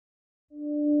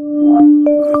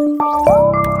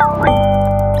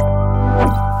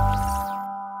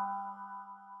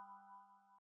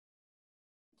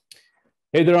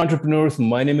Hey there, entrepreneurs.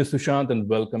 My name is Sushant, and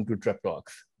welcome to Trek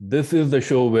Talks. This is the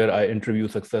show where I interview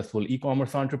successful e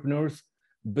commerce entrepreneurs,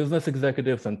 business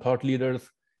executives, and thought leaders,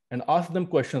 and ask them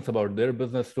questions about their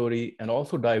business story and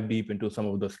also dive deep into some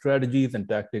of the strategies and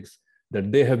tactics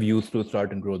that they have used to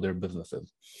start and grow their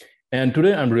businesses. And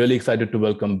today, I'm really excited to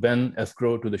welcome Ben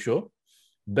Esgro to the show.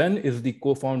 Ben is the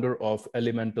co founder of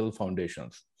Elemental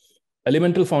Foundations.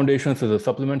 Elemental Foundations is a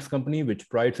supplements company which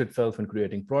prides itself in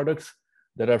creating products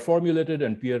that are formulated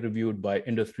and peer-reviewed by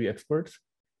industry experts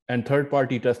and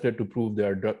third-party tested to prove they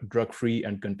are drug-free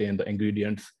and contain the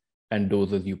ingredients and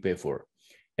doses you pay for.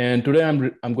 And today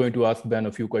I'm going to ask Ben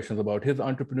a few questions about his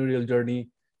entrepreneurial journey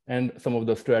and some of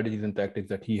the strategies and tactics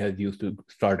that he has used to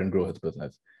start and grow his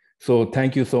business. So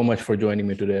thank you so much for joining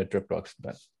me today at Trip Talks,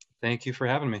 Ben. Thank you for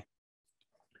having me.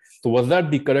 So was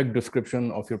that the correct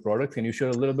description of your products? Can you share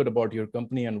a little bit about your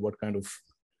company and what kind of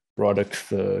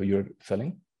products you're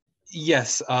selling?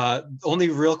 Yes. Only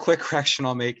real quick correction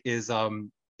I'll make is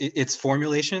it's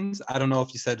formulations. I don't know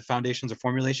if you said foundations or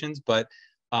formulations, but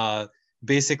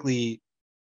basically,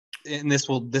 and this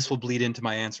will bleed into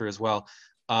my answer as well.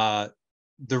 The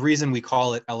reason we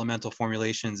call it elemental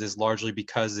formulations is largely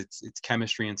because it's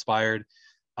chemistry inspired.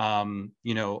 A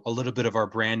little bit of our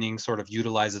branding sort of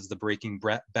utilizes the Breaking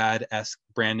Bad-esque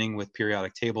branding with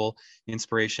periodic table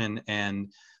inspiration,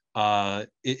 and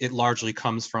it largely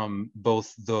comes from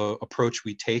both the approach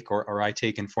we take or I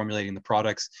take in formulating the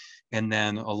products, and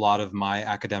then a lot of my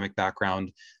academic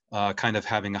background, kind of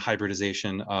having a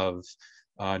hybridization of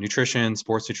nutrition,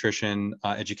 sports nutrition,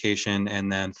 education, and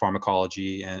then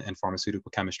pharmacology and pharmaceutical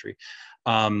chemistry.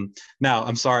 Now,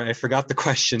 I'm sorry, I forgot the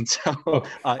question. So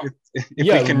if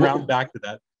we can round back to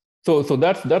that. So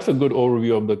that's a good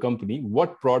overview of the company.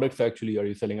 What products actually are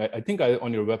you selling? I think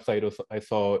on your website I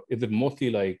saw, is it mostly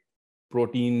like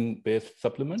protein-based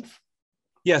supplements?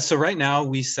 Yeah. So right now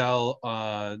we sell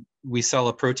a whey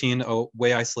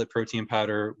isolate protein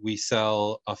powder. We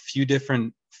sell a few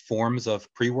different forms of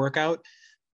pre-workout,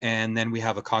 and then we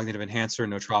have a cognitive enhancer,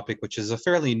 nootropic, which is a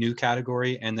fairly new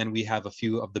category, and then we have a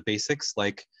few of the basics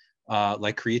like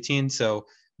creatine. So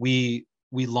we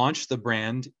launched the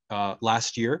brand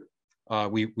last year.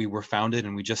 We were founded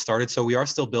and we just started. So we are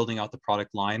still building out the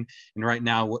product line. And right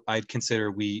now I'd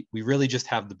consider we really just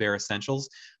have the bare essentials,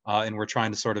 and we're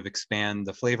trying to sort of expand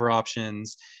the flavor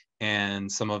options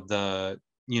and some of the,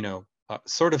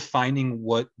 sort of finding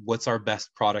what's our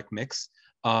best product mix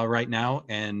right now,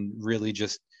 and really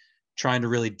just trying to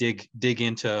really dig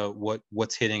into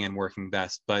what's hitting and working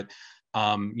best. But,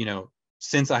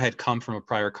 since I had come from a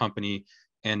prior company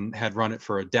and had run it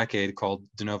for a decade called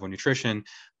De Novo Nutrition,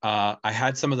 I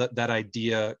had some of that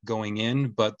idea going in,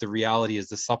 but the reality is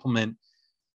the supplement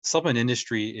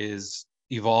industry is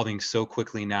evolving so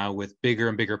quickly now, with bigger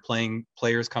and bigger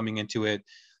players coming into it,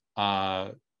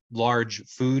 large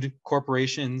food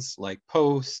corporations like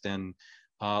Post, and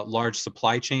large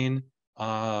supply chain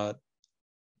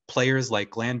players like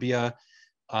Glanbia,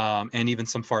 and even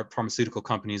some pharmaceutical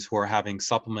companies who are having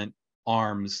supplement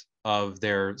arms of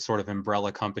their sort of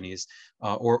umbrella companies,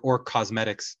 or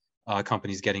cosmetics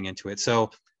companies getting into it.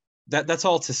 So that's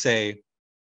all to say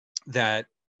that,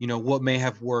 what may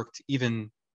have worked even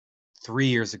 3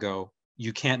 years ago,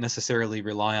 you can't necessarily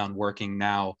rely on working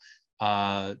now,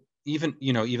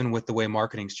 even with the way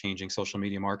marketing's changing, social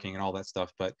media marketing and all that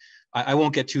stuff. But I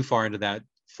won't get too far into that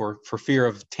for fear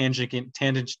of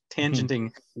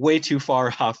tangenting way too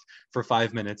far off for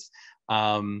 5 minutes.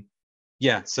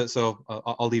 Yeah, so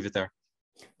I'll leave it there.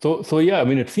 So yeah, I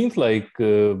mean, it seems like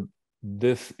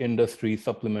this industry,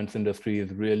 supplements industry,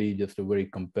 is really just a very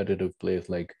competitive place.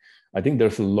 Like, I think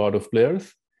there's a lot of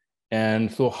players.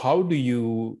 And so how do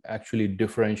you actually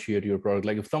differentiate your product?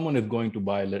 Like if someone is going to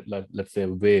buy, let's say, a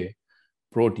whey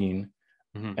protein,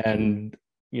 and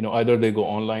either they go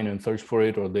online and search for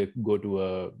it or they go to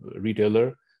a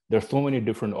retailer, there's so many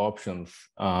different options.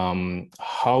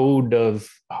 How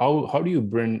do you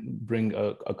bring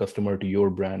a customer to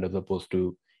your brand as opposed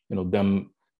to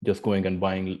them just going and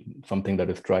buying something that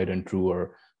is tried and true,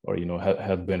 or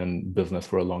has been in business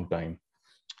for a long time?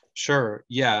 Sure.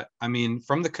 Yeah. I mean,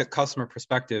 from the customer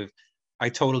perspective, I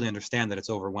totally understand that it's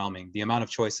overwhelming. The amount of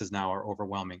choices now are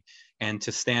overwhelming, and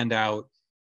to stand out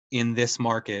in this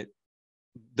market,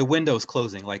 the window is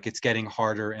closing. Like, it's getting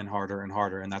harder and harder and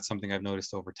harder. And that's something I've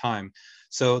noticed over time.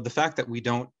 So the fact that we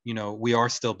don't, we are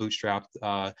still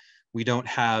bootstrapped. We don't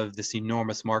have this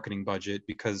enormous marketing budget,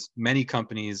 because many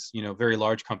companies, very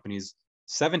large companies,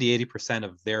 70-80%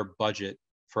 of their budget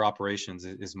for operations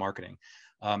is marketing.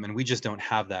 And we just don't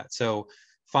have that. So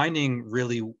finding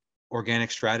really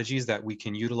organic strategies that we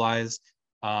can utilize,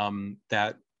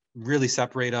 that really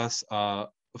separate us,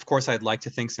 of course, I'd like to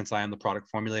think, since I am the product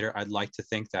formulator, I'd like to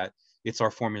think that it's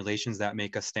our formulations that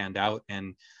make us stand out.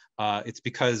 And it's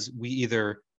because we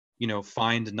either,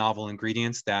 find novel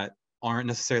ingredients that aren't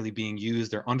necessarily being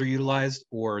used, they're underutilized,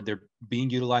 or they're being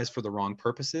utilized for the wrong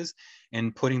purposes,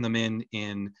 and putting them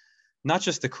in not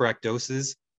just the correct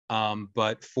doses,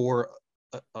 but for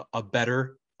a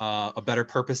better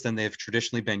purpose than they've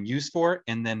traditionally been used for.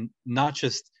 And then not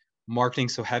just marketing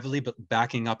so heavily, but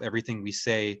backing up everything we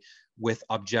say with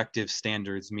objective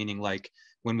standards, meaning like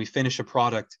when we finish a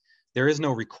product, there is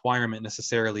no requirement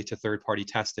necessarily to third-party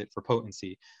test it for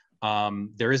potency.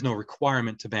 There is no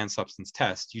requirement to banned substance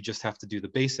test. You just have to do the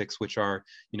basics, which are,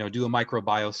 do a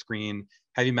microbiome screen,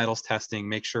 heavy metals testing,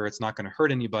 make sure it's not going to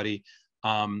hurt anybody.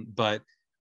 But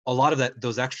a lot of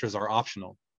those extras are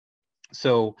optional.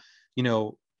 So,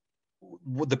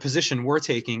 the position we're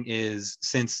taking is,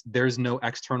 since there's no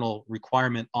external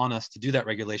requirement on us to do that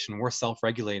regulation, we're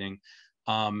self-regulating.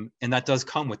 And that does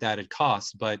come with added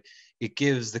costs, but it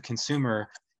gives the consumer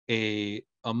a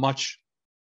much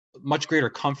greater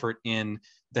comfort in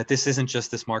that this isn't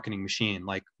just this marketing machine.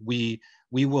 Like we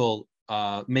will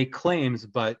make claims,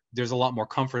 but there's a lot more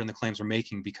comfort in the claims we're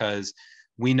making, because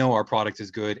we know our product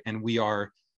is good, and we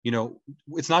are,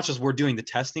 it's not just we're doing the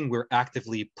testing, we're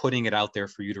actively putting it out there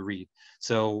for you to read.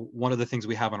 So one of the things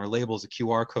we have on our label is a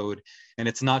QR code, and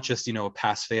it's not just, a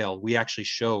pass fail. We actually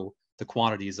show the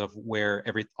quantities of where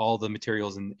all the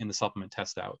materials in the supplement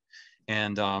test out.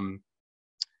 And,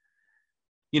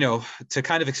 to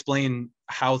kind of explain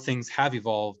how things have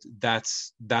evolved,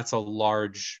 that's a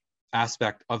large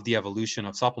aspect of the evolution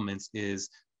of supplements. Is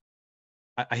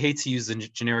I hate to use the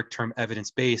generic term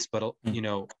evidence-based, but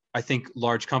I think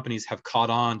large companies have caught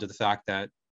on to the fact that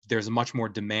there's a much more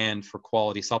demand for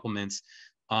quality supplements.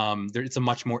 It's a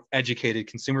much more educated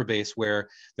consumer base, where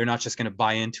they're not just going to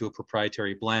buy into a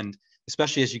proprietary blend,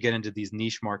 especially as you get into these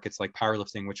niche markets like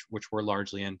powerlifting, which we're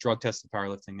largely in, drug-tested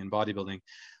powerlifting and bodybuilding.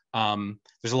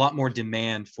 There's a lot more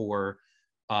demand for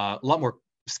a lot more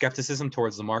skepticism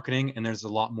towards the marketing, and there's a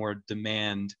lot more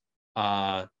demand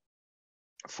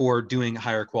for doing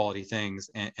higher quality things,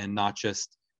 and not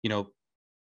just,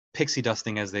 pixie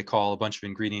dusting, as they call a bunch of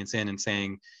ingredients in and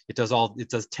saying it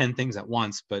does 10 things at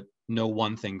once, but no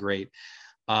one thing great.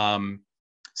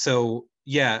 So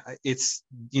yeah, it's,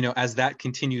 as that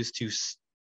continues to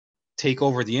take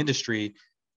over the industry,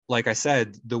 like I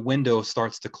said, the window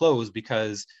starts to close,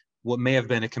 because what may have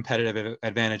been a competitive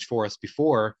advantage for us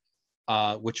before,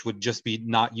 which would just be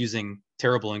not using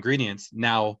terrible ingredients,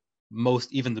 now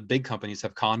even the big companies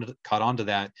have caught on to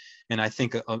that. And I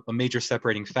think a major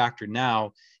separating factor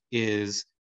now is,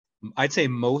 I'd say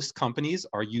most companies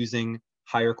are using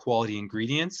higher quality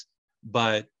ingredients,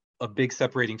 but a big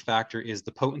separating factor is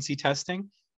the potency testing.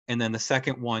 And then the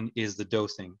second one is the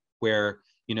dosing, where,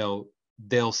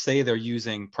 they'll say they're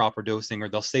using proper dosing, or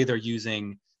they'll say they're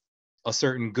using a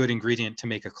certain good ingredient to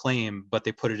make a claim, but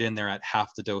they put it in there at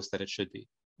half the dose that it should be.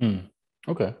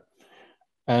 Okay.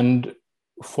 And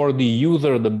for the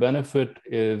user, the benefit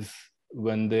is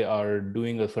when they are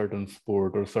doing a certain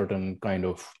sport or certain kind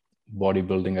of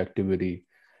bodybuilding activity,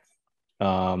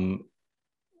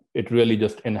 it really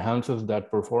just enhances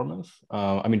that performance.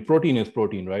 I mean, protein is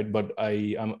protein, right? But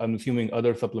I'm assuming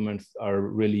other supplements are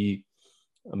really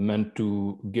meant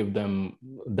to give them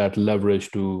that leverage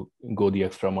to go the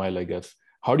extra mile, I guess.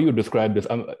 How do you describe this?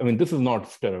 I mean, this is not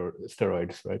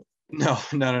steroids, right? No.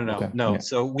 Okay. No. Yeah.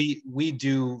 So we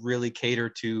do really cater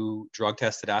to drug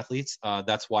tested athletes.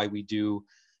 That's why we do,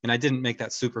 and I didn't make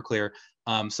that super clear.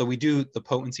 So we do the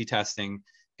potency testing,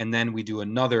 and then we do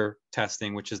another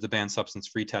testing, which is the banned substance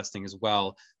free testing as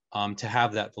well, to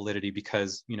have that validity,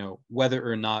 because, whether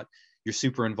or not you're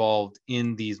super involved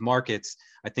in these markets,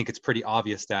 I think it's pretty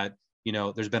obvious that,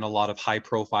 there's been a lot of high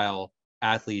profile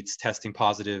athletes testing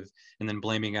positive and then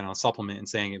blaming it on a supplement and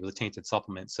saying it was a tainted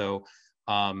supplement. So,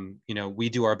 we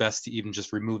do our best to even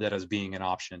just remove that as being an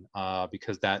option,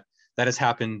 because that has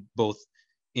happened both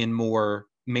in more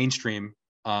mainstream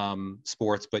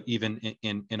sports, but even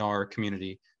in our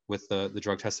community with the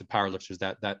drug tested powerlifters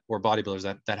or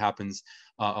bodybuilders, that happens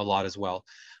a lot as well.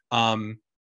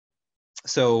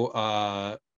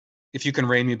 So if you can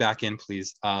rein me back in,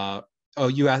 please.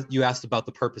 You asked about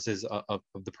the purposes of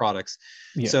the products.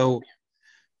 Yeah. So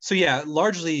yeah,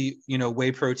 largely,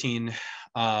 whey protein,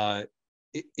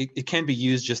 it can be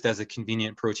used just as a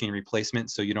convenient protein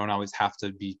replacement. So you don't always have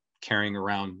to be carrying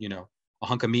around, a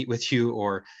hunk of meat with you,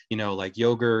 or, like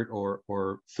yogurt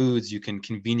or foods. You can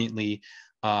conveniently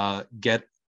get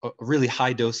a really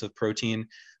high dose of protein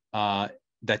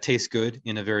that tastes good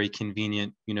in a very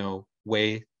convenient,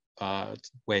 way, pun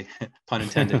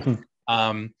intended.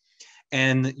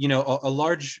 And, you know, a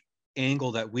large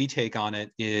angle that we take on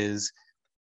it is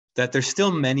that there's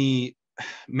still many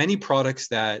products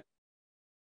that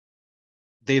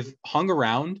they've hung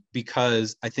around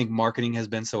because I think marketing has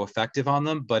been so effective on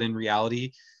them, but in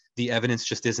reality, the evidence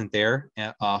just isn't there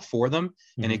for them,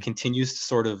 and it continues to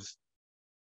sort of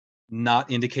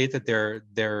not indicate that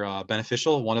they're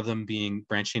beneficial. One of them being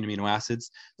branched chain amino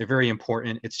acids. They're very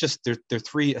important. It's just they're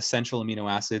 3 essential amino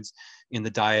acids in the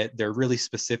diet. They're really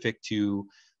specific to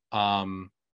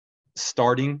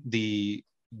starting the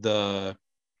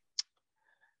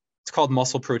it's called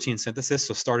muscle protein synthesis.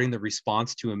 So starting the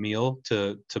response to a meal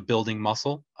to building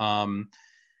muscle.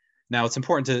 Now it's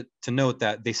important to note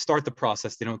that they start the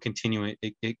process, they don't continue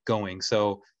it going.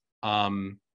 So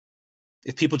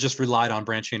if people just relied on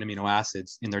branched chain amino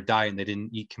acids in their diet and they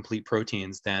didn't eat complete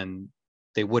proteins, then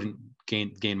they wouldn't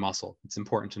gain muscle. It's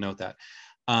important to note that.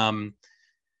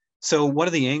 So one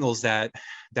of the angles that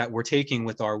we're taking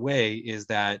with our whey is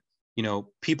that, you know,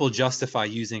 people justify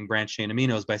using branched chain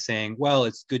aminos by saying, well,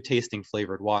 it's good tasting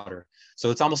flavored water.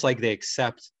 So it's almost like they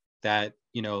accept that,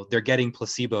 you know, they're getting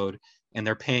placeboed and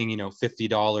they're paying, you know,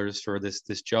 $50 for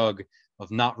this jug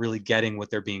of not really getting what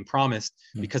they're being promised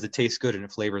because it tastes good and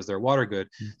it flavors their water good.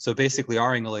 So basically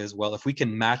our angle is, well, if we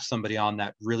can match somebody on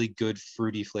that really good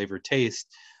fruity flavored taste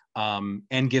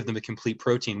and give them a complete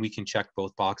protein, we can check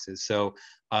both boxes. So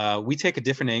we take a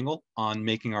different angle on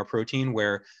making our protein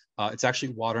where it's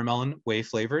actually watermelon whey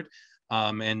flavored.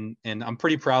 And I'm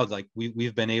pretty proud, like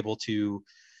we've been able to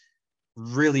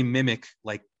really mimic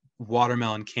like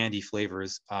watermelon candy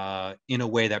flavors in a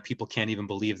way that people can't even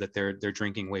believe that they're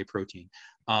drinking whey protein.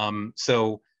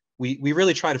 So we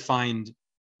really try to find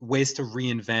ways to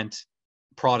reinvent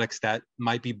products that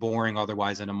might be boring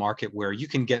otherwise in a market where you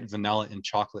can get vanilla and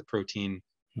chocolate protein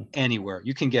anywhere.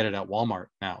 You can get it at Walmart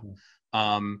now.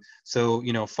 So,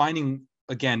 you know, finding,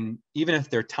 again, even if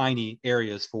they're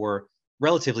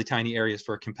relatively tiny areas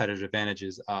for competitive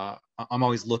advantages, I'm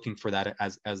always looking for that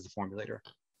as the formulator.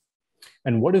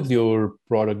 And what is your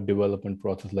product development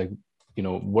process like? You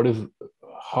know,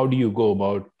 how do you go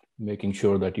about making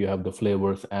sure that you have the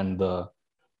flavors and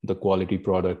the quality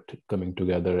product coming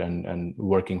together and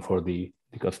working for the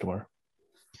customer?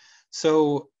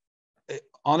 So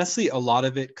honestly, a lot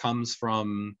of it comes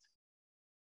from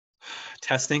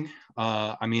testing.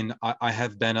 I mean, I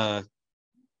have been a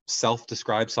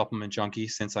self-described supplement junkie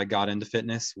since I got into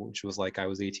fitness, which was like I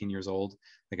was 18 years old,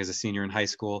 like as a senior in high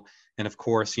school. And of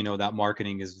course, you know, that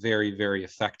marketing is very, very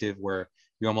effective where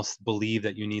you almost believe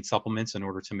that you need supplements in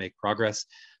order to make progress.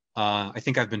 I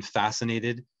think I've been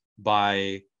fascinated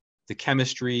by the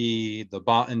chemistry, the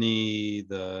botany,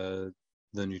 the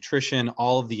nutrition,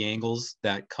 all of the angles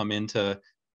that come into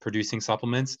producing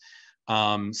supplements.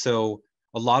 So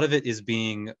a lot of it is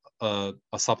being a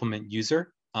supplement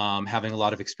user, having a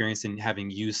lot of experience in having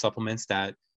used supplements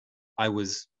that I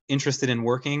was interested in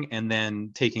working, and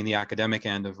then taking the academic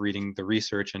end of reading the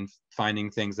research and finding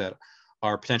things that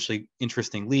are potentially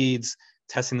interesting leads,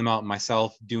 testing them out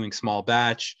myself, doing small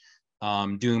batch,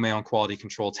 doing my own quality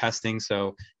control testing.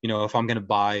 So, you know, if I'm going to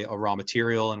buy a raw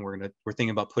material and we're thinking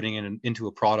about putting it into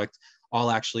a product,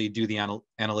 I'll actually do the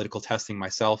analytical testing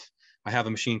myself. I have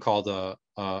a machine called an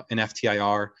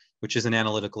FTIR, which is an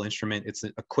analytical instrument. It's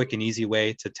a quick and easy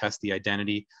way to test the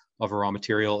identity of a raw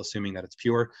material, assuming that it's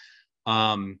pure.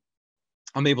 I'm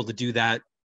able to do that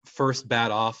first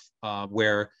bat off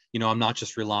where, you know, I'm not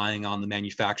just relying on the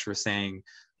manufacturer saying,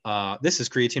 this is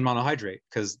creatine monohydrate,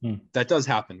 because that does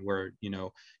happen where, you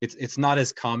know, it's not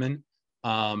as common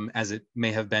as it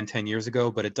may have been 10 years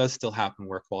ago, but it does still happen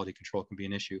where quality control can be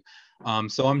an issue.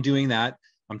 So I'm doing that.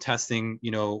 I'm testing,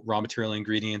 you know, raw material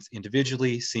ingredients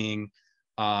individually, seeing,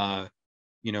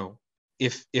 you know,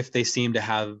 if they seem to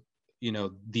have, you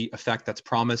know, the effect that's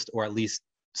promised, or at least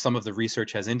some of the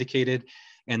research has indicated.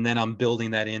 And then I'm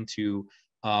building that into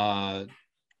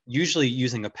usually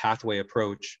using a pathway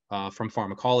approach from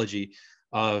pharmacology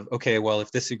of, okay, well,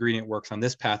 if this ingredient works on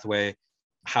this pathway,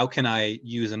 how can I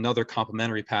use another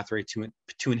complementary pathway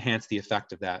to enhance the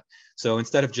effect of that? So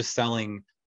instead of just selling,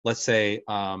 let's say,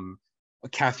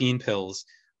 caffeine pills,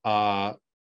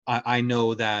 I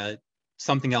know that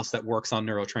something else that works on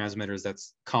neurotransmitters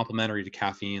that's complementary to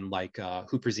caffeine, like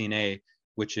huperzine A,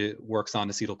 which it works on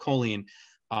acetylcholine.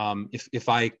 If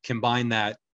I combine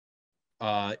that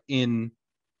in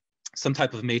some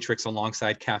type of matrix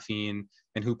alongside caffeine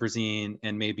and huperzine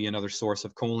and maybe another source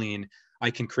of choline,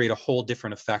 I can create a whole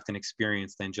different effect and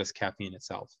experience than just caffeine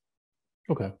itself.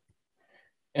 Okay.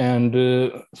 And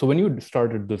so when you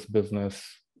started this business,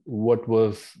 what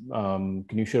was, can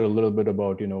you share a little bit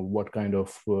about, you know, what kind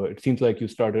of, it seems like you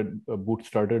started,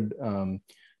 boot-started.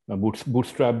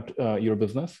 bootstrapped your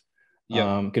business.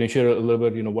 Yeah. Can you share a little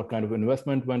bit, what kind of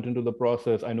investment went into the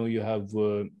process? I know you have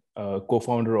a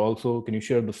co-founder also. Can you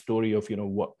share the story of,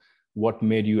 what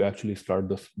made you actually start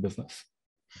this business?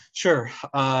 Sure.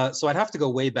 So I'd have to go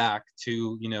way back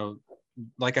to,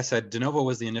 like I said, DeNovo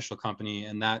was the initial company,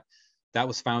 and that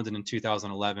was founded in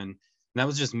 2011. And that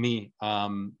was just me.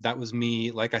 That was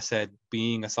me, like I said,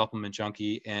 being a supplement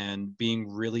junkie and being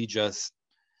really just,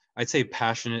 I'd say,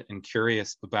 passionate and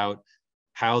curious about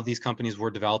how these companies were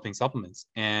developing supplements.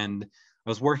 And I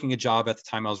was working a job at the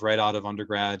time. I was right out of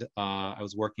undergrad. I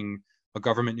was working a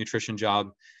government nutrition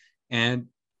job and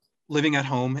living at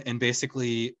home. And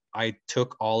basically, I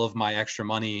took all of my extra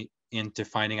money into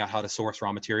finding out how to source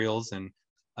raw materials and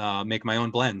make my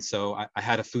own blends. So I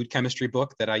had a food chemistry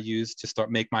book that I used to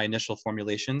make my initial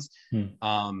formulations.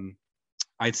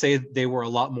 I'd say they were a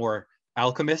lot more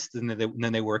alchemist than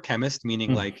they were chemist,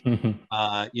 meaning like,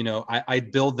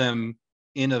 I'd build them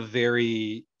in a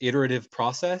very iterative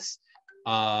process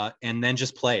and then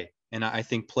just play. And I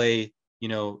think play,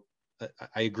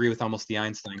 I agree with almost the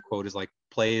Einstein quote, is like,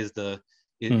 play is the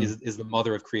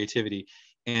mother of creativity.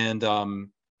 And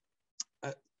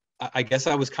I guess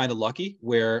I was kind of lucky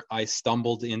where I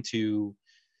stumbled into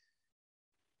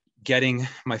getting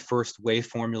my first whey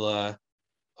formula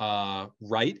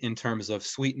right in terms of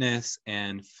sweetness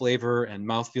and flavor and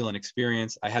mouthfeel and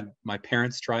experience. I had my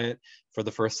parents try it for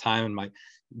the first time, and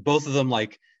both of them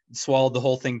like swallowed the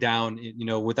whole thing down,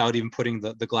 without even putting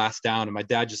the glass down. And my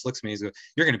dad just looks at me and goes,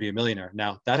 "You're going to be a millionaire."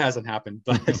 Now that hasn't happened,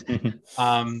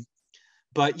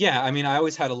 but yeah, I mean, I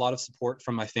always had a lot of support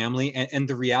from my family. And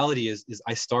the reality is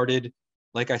I started,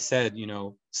 like I said,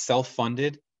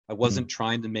 self-funded. I wasn't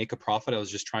trying to make a profit. I was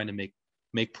just trying to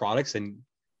make products and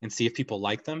see if people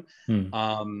like them.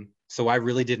 So I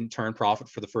really didn't turn profit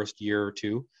for the first year or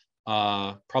two,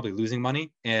 probably losing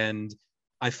money. And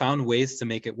I found ways to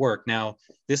make it work. Now,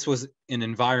 this was an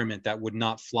environment that would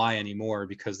not fly anymore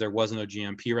because there was no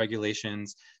GMP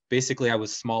regulations. Basically, I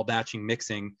was small batching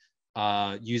mixing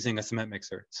using a cement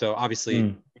mixer. So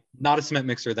obviously not a cement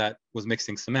mixer that was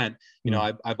mixing cement.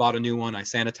 I bought a new one. I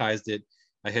sanitized it.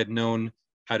 I had known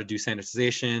how to do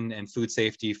sanitization and food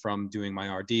safety from doing my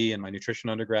RD and my nutrition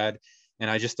undergrad. And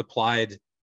I just applied,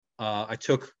 I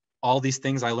took all these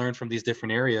things I learned from these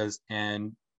different areas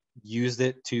and used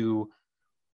it to,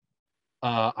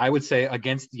 I would say,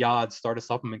 against the odds, start a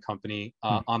supplement company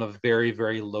on a very,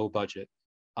 very low budget.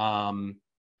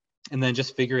 And then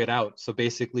just figure it out. So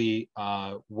basically,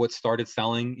 what started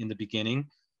selling in the beginning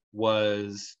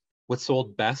was, what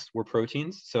sold best were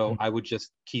proteins. So I would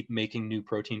just keep making new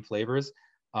protein flavors.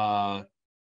 At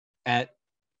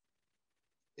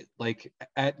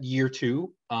year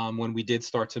two, when we did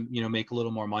start to make a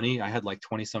little more money, I had like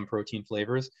 20 some protein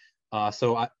flavors.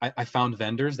 So I found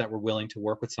vendors that were willing to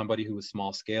work with somebody who was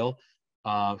small scale,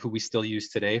 who we still use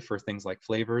today for things like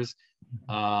flavors.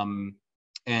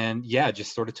 And yeah,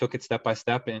 just sort of took it step by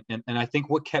step. And I think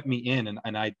what kept me in,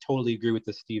 and I totally agree with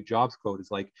the Steve Jobs quote,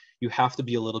 is like, you have to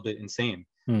be a little bit insane.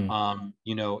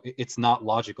 It's not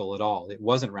logical at all. It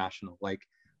wasn't rational. Like,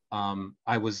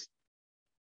 I was,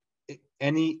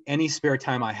 any spare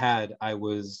time I had, I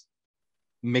was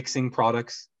mixing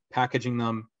products, packaging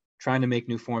them, trying to make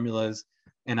new formulas.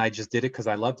 And I just did it because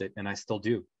I loved it, and I still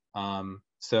do.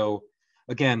 So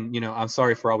again, I'm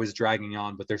sorry for always dragging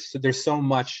on, but there's so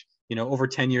much, over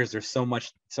 10 years, there's so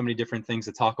many different things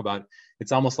to talk about.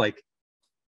 It's almost like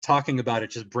talking about it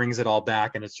just brings it all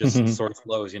back, and it's just sort of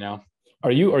flows,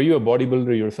 Are you a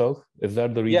bodybuilder yourself? Is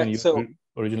that the reason you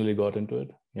originally got into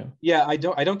it? Yeah, I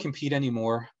don't compete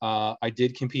anymore. I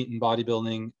did compete in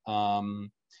bodybuilding,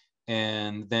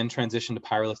 and then transitioned to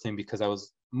powerlifting because I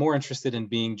was more interested in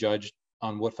being judged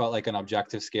on what felt like an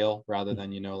objective scale rather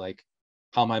than, like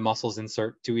how my muscles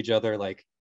insert to each other. Like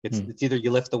it's either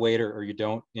you lift the weight or you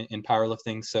don't in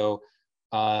powerlifting. So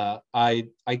I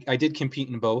did compete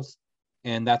in both,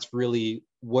 and that's really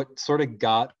what sort of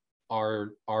got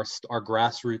our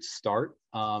grassroots start,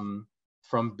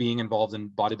 from being involved in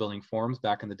bodybuilding forums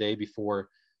back in the day before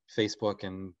Facebook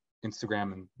and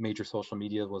Instagram and major social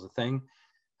media was a thing.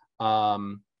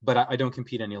 But I don't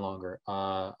compete any longer.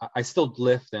 I still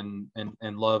lift and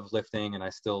love lifting, and I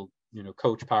still,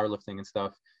 coach powerlifting and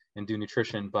stuff and do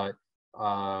nutrition. But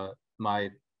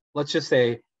let's just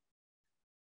say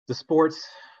the sports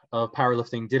of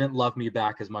powerlifting didn't love me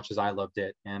back as much as I loved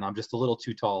it. And I'm just a little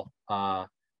too tall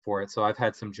for it. So I've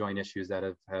had some joint issues that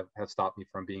have stopped me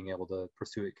from being able to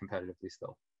pursue it competitively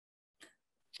still.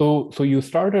 So you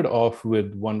started off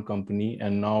with one company,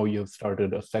 and now you've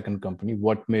started a second company.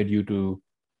 What made you to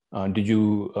Did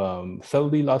you sell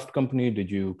the last company? Did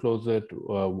you close it?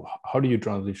 How do you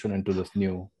transition into this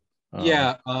new?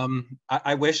 Yeah,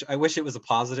 I wish it was a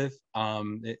positive.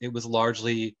 It was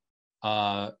largely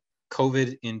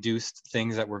COVID-induced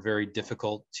things that were very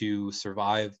difficult to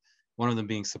survive. One of them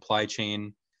being supply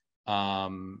chain.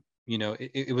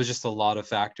 It was just a lot of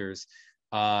factors.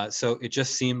 So it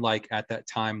just seemed like at that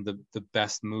time the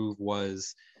best move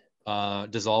was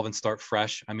dissolve and start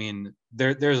fresh. I mean,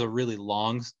 there's a really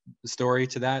long story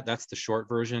to that. That's the short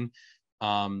version.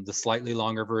 The slightly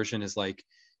longer version is like,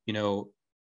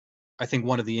 I think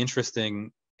one of the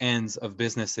interesting ends of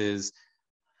business is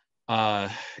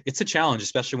it's a challenge,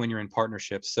 especially when you're in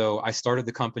partnerships. So I started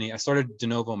the company, I started de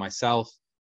novo myself.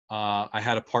 I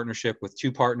had a partnership with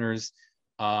two partners,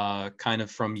 kind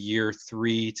of from year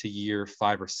 3 to year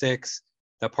 5 or 6.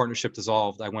 That partnership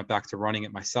dissolved. I went back to running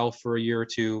it myself for a year or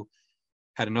two,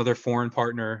 had another foreign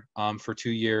partner for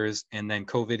 2 years, and then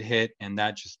COVID hit, and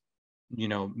that just,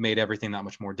 made everything that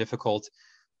much more difficult.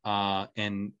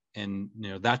 And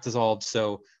that dissolved.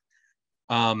 So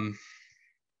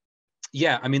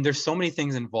yeah, I mean, there's so many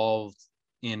things involved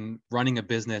in running a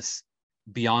business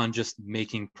beyond just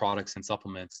making products and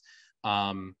supplements.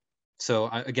 So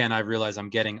I realize I'm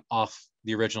getting off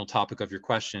the original topic of your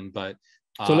question, but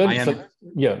let me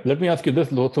ask you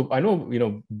this, Lo. So I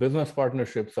know, business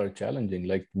partnerships are challenging.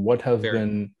 Like, what has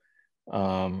been,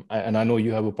 and I know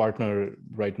you have a partner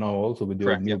right now also with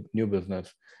your new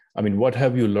business. I mean, what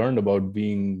have you learned about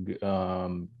being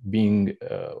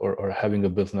or having a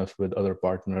business with other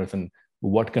partners, and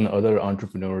what can other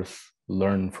entrepreneurs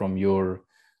learn from your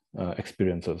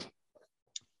experiences?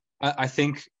 I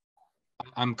think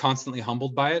I'm constantly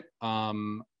humbled by it.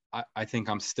 I think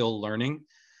I'm still learning.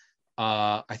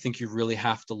 I think you really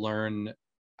have to learn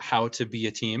how to be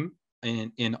a team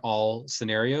in all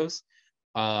scenarios.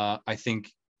 I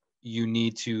think you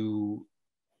need to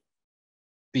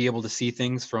be able to see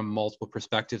things from multiple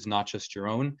perspectives, not just your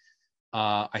own.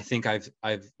 I think I've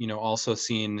also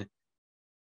seen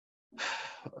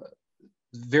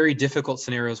very difficult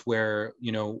scenarios where,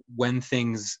 when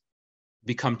things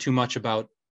become too much about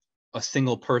a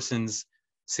single person's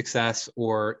success,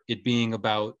 or it being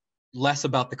less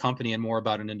about the company and more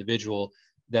about an individual,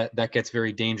 that gets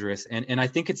very dangerous. And I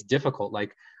think it's difficult.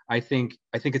 Like, I think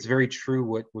it's very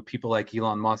true what people like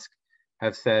Elon Musk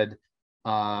have said,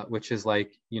 which is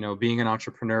like, being an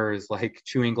entrepreneur is like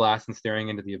chewing glass and staring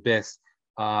into the abyss.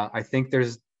 I think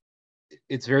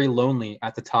it's very lonely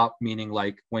at the top, meaning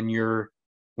like when you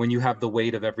have the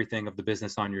weight of everything of the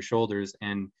business on your shoulders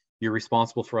and you're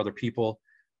responsible for other people,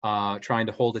 trying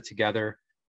to hold it together.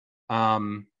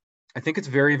 I think it's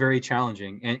very, very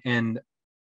challenging. And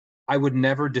I would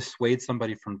never dissuade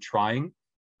somebody from trying,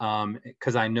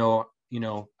 because I know,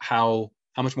 how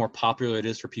much more popular it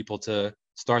is for people to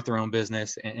start their own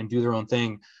business and do their own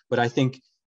thing. But I think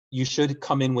you should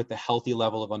come in with a healthy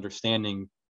level of understanding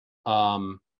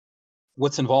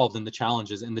what's involved in the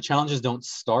challenges. And the challenges don't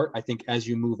start, I think, as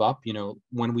you move up.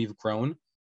 When we've grown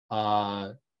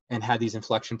and had these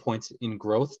inflection points in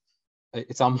growth,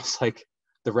 it's almost like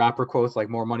the rapper quotes, like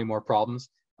more money, more problems.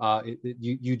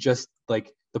 You just,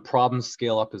 like, the problems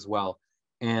scale up as well.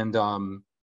 And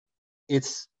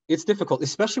it's difficult,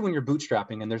 especially when you're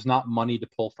bootstrapping and there's not money to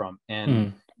pull from,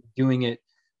 and doing it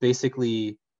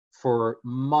basically for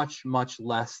much, much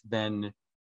less than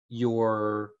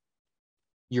your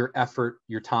effort,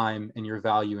 your time, and your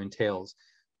value entails.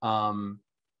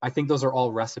 I think those are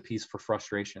all recipes for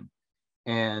frustration.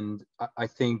 And I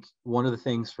think one of the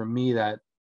things for me that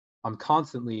I'm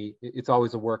constantly, it's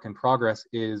always a work in progress,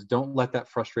 is don't let that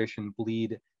frustration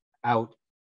bleed out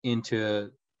into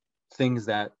things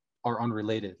that are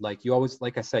unrelated. Like,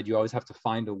 like I said, you always have to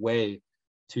find a way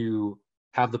to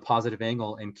have the positive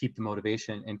angle and keep the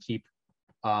motivation and keep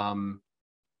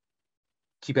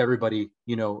everybody,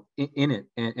 in it.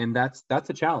 And that's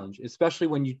a challenge, especially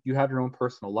when you have your own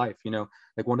personal life.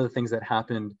 Like, one of the things that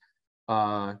happened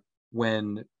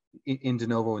when in de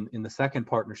novo in the second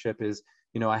partnership is,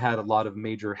 I had a lot of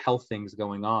major health things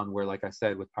going on where, like I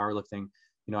said, with powerlifting,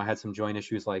 I had some joint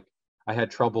issues. Like, I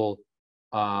had trouble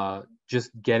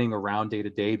just getting around day to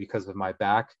day because of my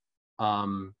back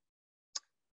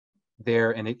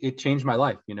there. And it changed my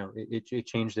life. It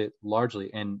changed it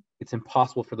largely. And it's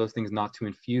impossible for those things not to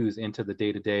infuse into the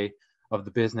day to day of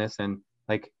the business. And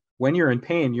like, when you're in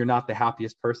pain, you're not the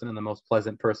happiest person and the most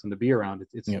pleasant person to be around.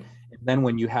 And then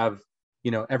when you have,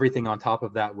 everything on top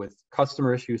of that with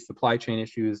customer issues, supply chain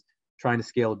issues, trying to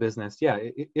scale a business,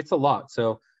 it's a lot.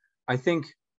 So I think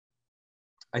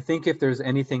if there's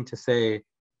anything to say,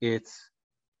 it's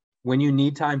when you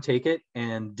need time, take it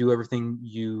and do everything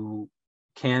you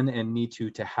can and need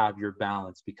to have your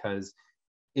balance, because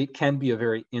it can be a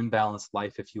very imbalanced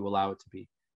life if you allow it to be.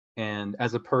 And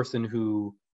as a person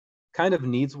who kind of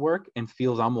needs work and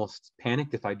feels almost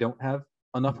panicked if I don't have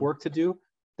enough work to do,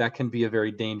 that can be a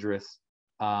very dangerous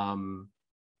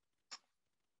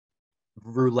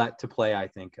roulette to play, I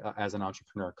think, as an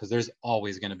entrepreneur, because there's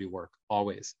always going to be work,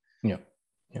 always. Yeah.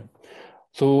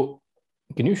 So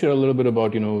can you share a little bit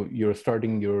about, you're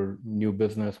starting your new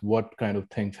business? What kind of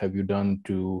things have you done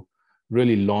to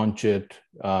really launch it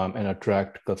and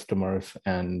attract customers?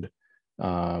 And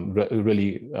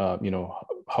really,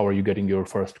 how are you getting your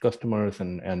first customers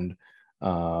and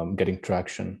getting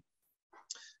traction?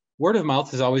 Word of mouth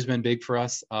has always been big for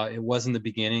us. It was in the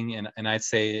beginning, and I'd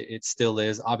say it still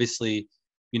is. Obviously,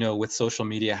 with social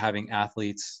media, having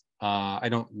athletes, I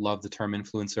don't love the term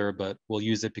influencer, but we'll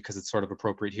use it because it's sort of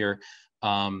appropriate here.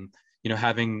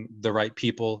 Having the right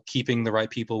people, keeping the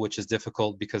right people, which is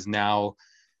difficult because now,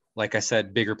 like I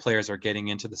said, bigger players are getting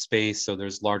into the space. So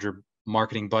there's larger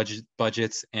marketing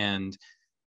budgets, and,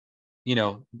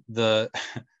 the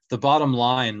bottom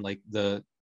line, like the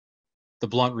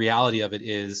blunt reality of it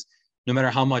is, no matter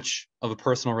how much of a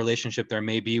personal relationship there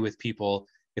may be with people,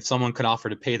 if someone could offer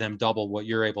to pay them double what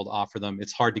you're able to offer them,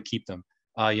 it's hard to keep them.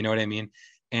 You know what I mean?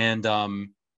 And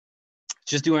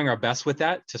just doing our best with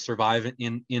that to survive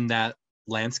in that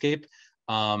landscape,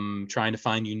 trying to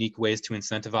find unique ways to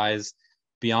incentivize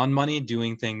beyond money,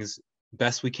 doing things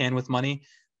best we can with money,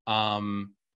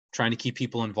 trying to keep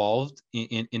people involved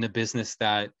in a business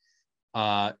that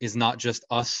is not just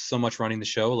us so much running the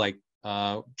show. Like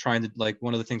one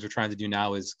of the things we're trying to do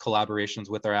now is collaborations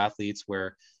with our athletes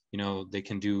where, they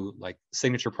can do like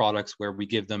signature products where we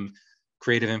give them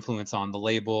creative influence on the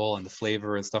label and the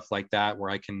flavor and stuff like that,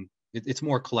 where it's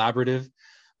more collaborative.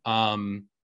 And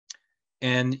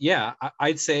yeah,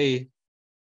 I'd say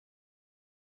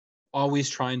always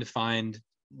trying to find,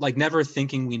 like, never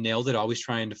thinking we nailed it, always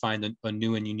trying to find a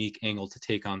new and unique angle to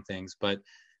take on things. But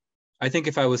I think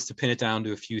if I was to pin it down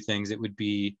to a few things, it would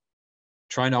be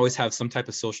trying to always have some type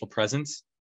of social presence,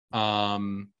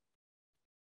 word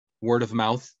of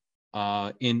mouth,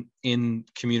 in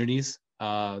communities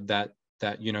that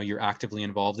you're actively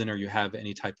involved in or you have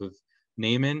any type of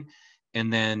name in.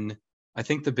 And then I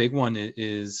think the big one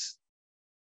is,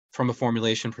 from a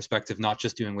formulation perspective, not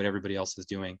just doing what everybody else is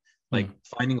doing, like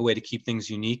finding a way to keep things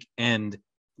unique. And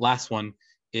last one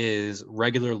is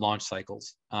regular launch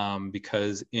cycles,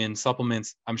 because in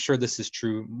supplements, I'm sure this is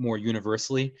true more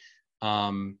universally,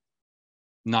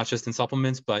 not just in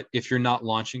supplements, but if you're not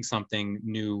launching something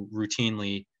new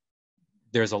routinely,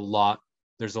 there's a lot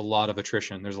of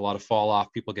attrition. There's a lot of fall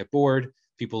off. People get bored.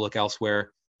 People look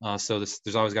elsewhere. So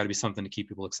there's always got to be something to keep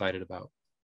people excited about.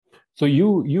 So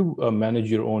you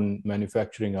manage your own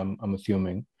manufacturing, I'm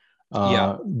assuming.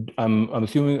 Yeah. I'm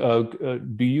assuming.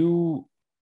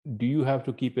 Do you have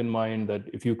to keep in mind that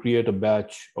if you create a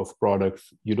batch of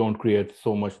products, you don't create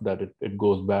so much that it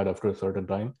goes bad after a certain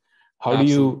time? How do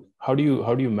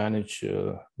you manage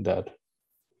that?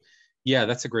 Yeah,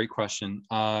 that's a great question.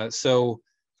 So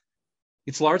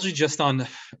it's largely just on,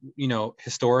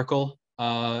 historical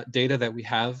data that we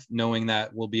have, knowing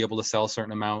that we'll be able to sell a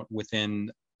certain amount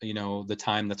within, the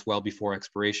time that's well before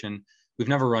expiration. We've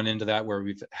never run into that where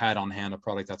we've had on hand a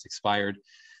product that's expired.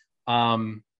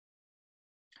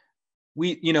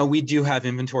 We do have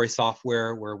inventory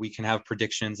software where we can have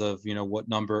predictions of,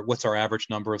 what's our average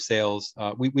number of sales.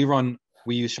 We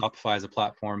use Shopify as a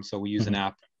platform. So we use an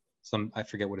app, I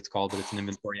forget what it's called, but it's an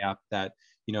inventory app that,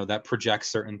 that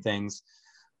projects certain things.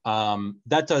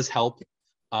 That does help.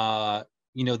 The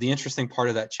interesting part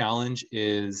of that challenge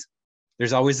is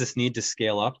there's always this need to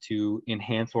scale up to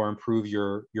enhance or improve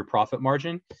your profit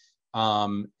margin.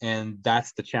 And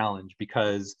that's the challenge,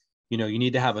 because, you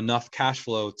need to have enough cash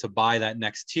flow to buy that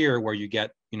next tier where you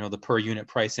get, the per unit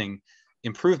pricing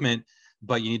improvement,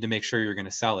 but you need to make sure you're going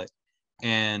to sell it.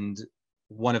 And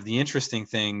one of the interesting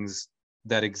things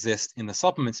that exist in the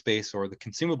supplement space or the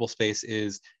consumable space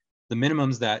is the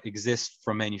minimums that exist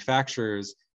from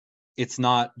manufacturers. It's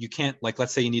not, you can't, like,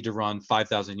 let's say you need to run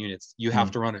 5,000 units. You have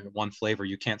to run it in one flavor.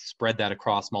 You can't spread that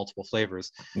across multiple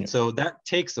flavors. Yeah. So that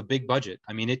takes a big budget.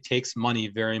 I mean, it takes money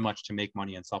very much to make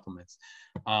money in supplements.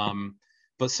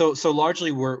 But so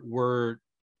largely we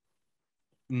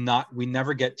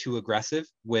never get too aggressive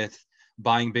with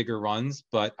buying bigger runs.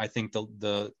 But I think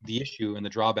the issue and the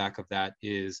drawback of that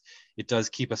is it does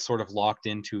keep us sort of locked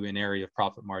into an area of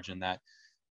profit margin that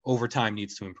over time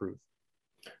needs to improve.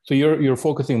 So you're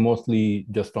focusing mostly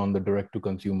just on the direct to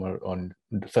consumer, on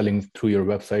selling through your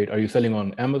website. Are you selling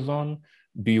on Amazon?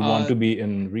 Do you want to be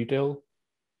in retail?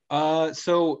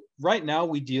 So right now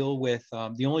we deal with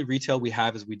the only retail we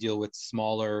have is we deal with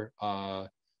smaller,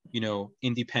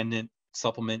 independent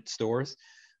supplement stores.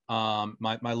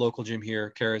 My local gym here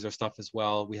carries our stuff as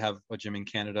well. We have a gym in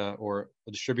Canada or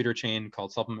a distributor chain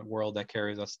called Supplement World that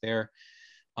carries us there.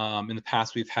 In the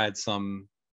past, we've had some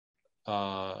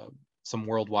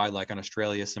worldwide, like in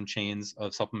Australia, some chains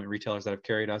of supplement retailers that have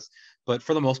carried us. But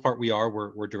for the most part,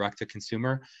 we're direct to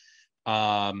consumer.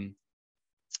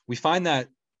 We find that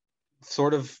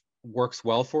sort of works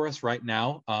well for us right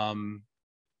now,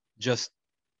 just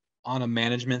on a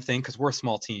management thing, because we're a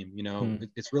small team.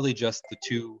 It's really just the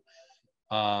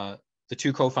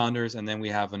two co-founders, and then we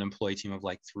have an employee team of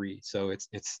like 3. So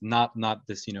it's not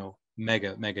this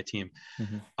mega team.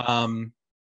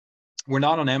 We're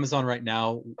not on Amazon right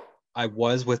now. I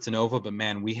was with Denova, but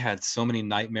man, we had so many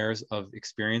nightmares of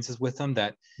experiences with them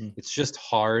that it's just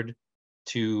hard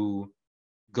to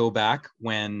go back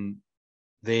when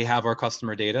they have our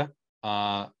customer data.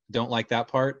 Don't like that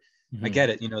part. I get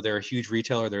it. They're a huge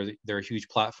retailer. They're a huge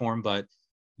platform, but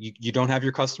you don't have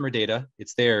your customer data.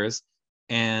 It's theirs.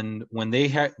 And when they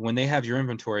have your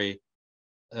inventory,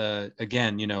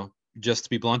 again, just to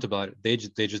be blunt about it, they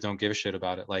just don't give a shit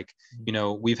about it. Like,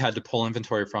 we've had to pull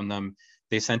inventory from them.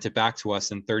 They sent it back to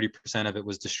us and 30% of it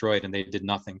was destroyed and they did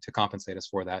nothing to compensate us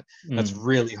for that. That's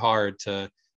really hard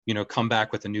to, come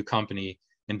back with a new company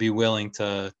and be willing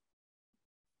to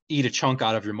eat a chunk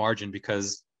out of your margin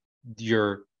because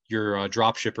your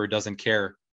drop shipper doesn't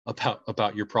care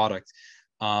about your product.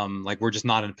 Like, we're just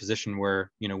not in a position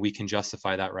where, we can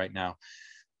justify that right now.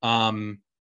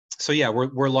 So yeah,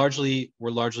 we're largely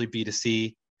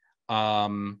B2C,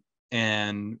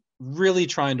 and really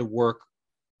trying to work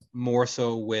more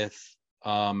so with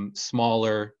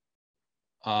smaller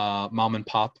mom and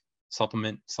pop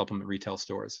supplement retail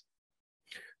stores.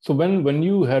 So when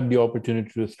you had the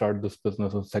opportunity to start this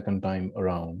business a second time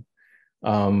around,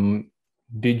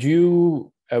 did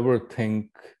you ever think,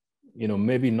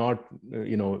 maybe not,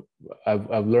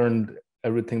 I've learned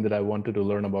everything that I wanted to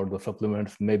learn about the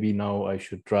supplements. Maybe now I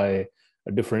should try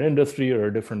a different industry or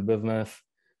a different business.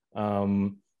 Have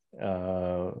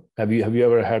you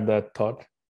ever had that thought?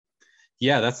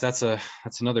 Yeah, that's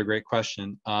another great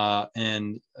question.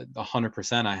 And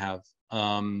 100% I have.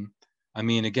 I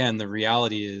mean, again, the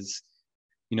reality is,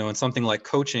 in something like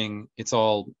coaching, it's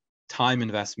all time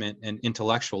investment and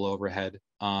intellectual overhead.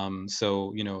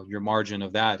 So, your margin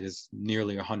of that is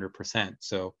nearly 100%.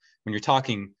 So when you're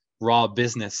talking raw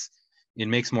business, it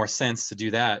makes more sense to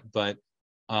do that. But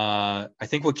I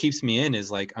think what keeps me in is,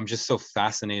 like, I'm just so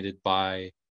fascinated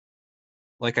by,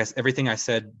 like, everything I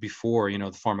said before,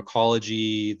 the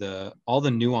pharmacology, all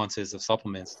the nuances of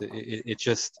supplements. It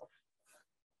just,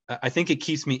 I think it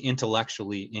keeps me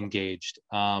intellectually engaged.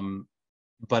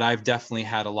 But I've definitely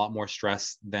had a lot more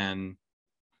stress than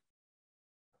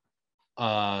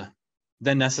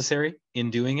necessary in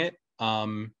doing it.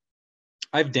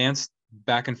 I've danced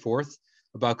back and forth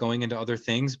about going into other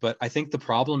things, but I think the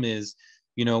problem is,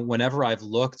 whenever I've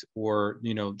looked or,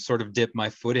 sort of dipped my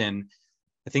foot in,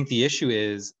 I think the issue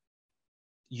is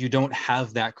you don't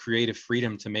have that creative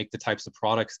freedom to make the types of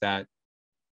products that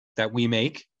we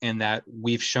make and that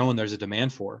we've shown there's a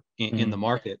demand for in the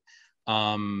market.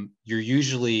 You're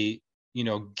usually,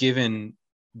 given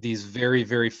these very,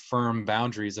 very firm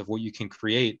boundaries of what you can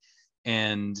create,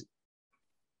 and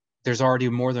there's already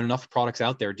more than enough products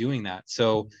out there doing that.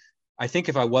 So I think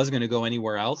if I was going to go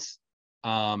anywhere else,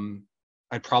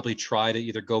 I'd probably try to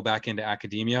either go back into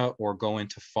academia or go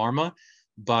into pharma,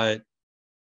 but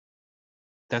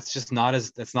that's not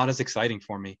as exciting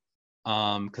for me.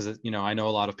 Because I know a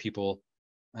lot of people.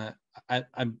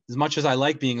 I'm as much as I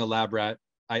like being a lab rat,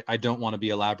 I don't want to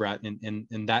be a lab rat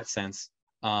in that sense.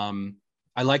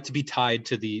 I like to be tied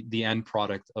to the end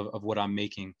product of what I'm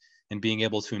making and being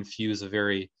able to infuse a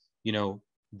very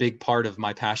big part of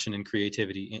my passion and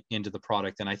creativity into the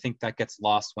product. And I think that gets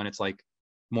lost when it's like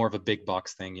more of a big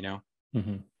box thing,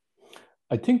 Mm-hmm.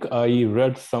 I think I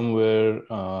read somewhere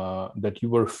that you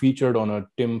were featured on a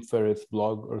Tim Ferriss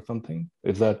blog or something.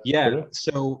 Is that correct?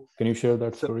 So can you share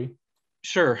that story?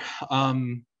 Sure.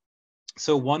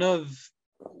 So one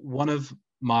of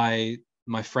my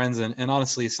friends and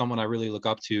honestly someone I really look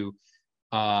up to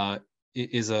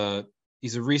he's a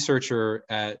researcher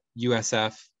at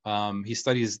USF. He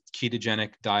studies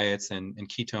ketogenic diets and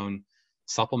ketone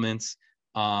supplements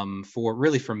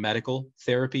for medical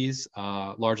therapies,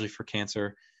 largely for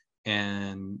cancer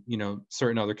and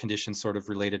certain other conditions sort of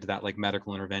related to that, like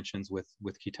medical interventions with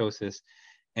ketosis.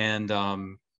 And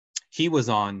he was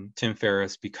on Tim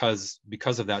Ferriss because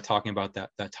of that, talking about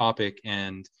that topic.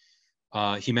 And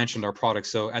he mentioned our product.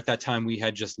 So at that time, we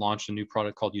had just launched a new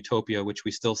product called Utopia, which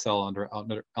we still sell under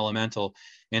Elemental,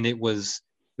 and it was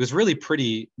really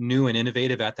pretty new and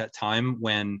innovative at that time.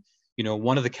 When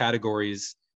one of the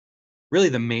categories, really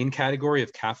the main category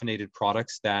of caffeinated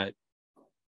products that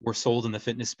were sold in the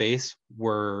fitness space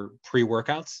were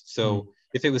pre-workouts. So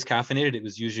if it was caffeinated, it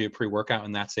was usually a pre-workout,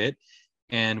 and that's it.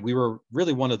 And we were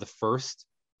really one of the first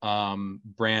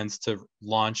brands to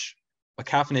launch a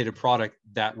caffeinated product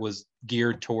that was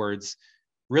geared towards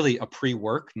really a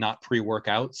pre-work, not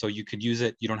pre-workout. So you could use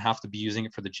it, you don't have to be using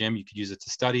it for the gym. You could use it to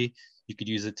study. You could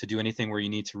use it to do anything where you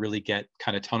need to really get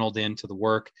kind of tunneled into the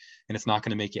work, and it's not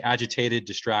going to make you agitated,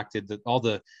 distracted, all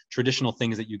the traditional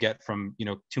things that you get from,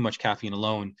 too much caffeine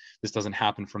alone. This doesn't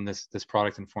happen from this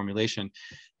product and formulation.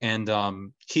 And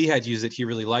he had used it. He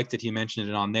really liked it. He mentioned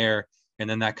it on there. And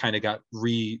then that kind of got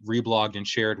reblogged and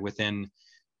shared within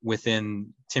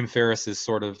Tim Ferriss's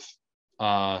sort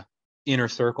of inner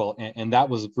circle. And that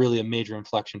was really a major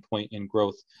inflection point in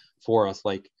growth for us.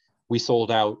 Like, we sold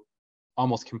out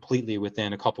almost completely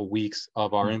within a couple of weeks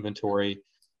of our inventory.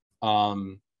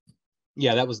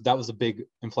 Yeah, that was a big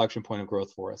inflection point of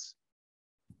growth for us.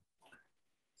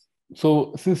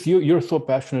 So since you're so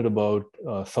passionate about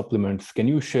supplements, can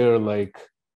you share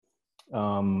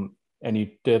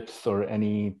any tips or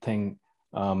anything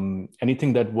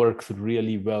that works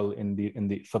really well in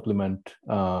the supplement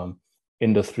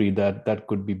industry that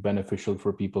could be beneficial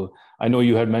for people? I know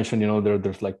you had mentioned,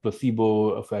 there's like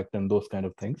placebo effect and those kind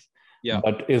of things. Yeah.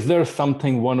 But is there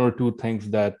something, one or two things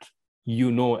that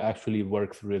actually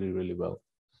works really, really well?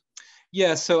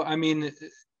 Yeah. So, I mean,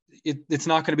 it's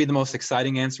not going to be the most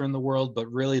exciting answer in the world, but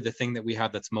really the thing that we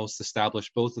have that's most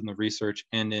established, both in the research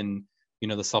and in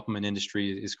the supplement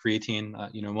industry, is creatine.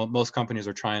 Most companies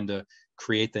are trying to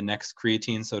create the next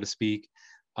creatine, so to speak.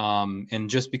 And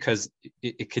just because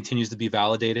it continues to be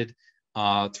validated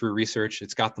through research,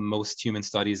 it's got the most human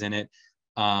studies in it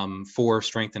for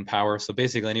strength and power. So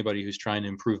basically anybody who's trying to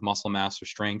improve muscle mass or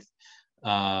strength,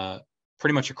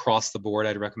 pretty much across the board,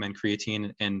 I'd recommend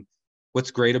creatine. And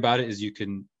what's great about it is you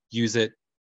can use it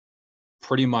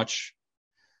pretty much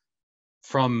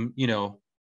from,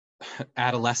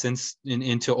 adolescence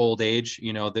into old age.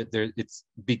 It's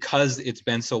because it's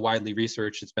been so widely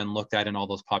researched, it's been looked at in all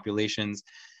those populations.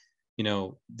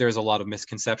 There's a lot of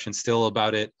misconceptions still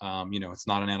about it. It's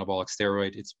not an anabolic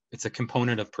steroid. It's a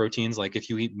component of proteins. Like, if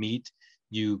you eat meat,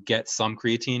 you get some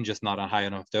creatine, just not a high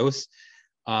enough dose.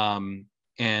 And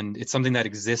it's something that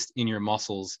exists in your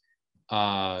muscles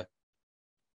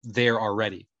there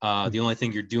already. The only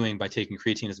thing you're doing by taking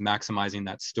creatine is maximizing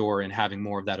that store and having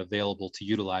more of that available to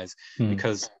utilize,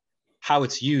 because how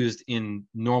it's used in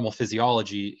normal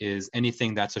physiology is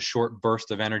anything that's a short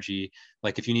burst of energy.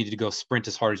 Like, if you needed to go sprint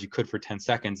as hard as you could for 10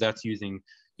 seconds, that's using,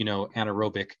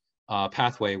 anaerobic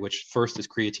pathway, which first is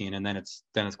creatine and then it's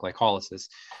glycolysis.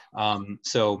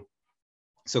 So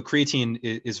creatine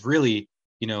is really,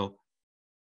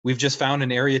 we've just found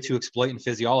an area to exploit in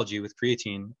physiology with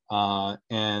creatine.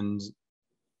 And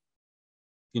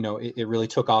it really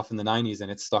took off in the 90s,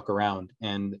 and it stuck around,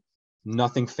 and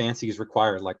nothing fancy is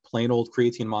required. Like, plain old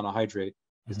creatine monohydrate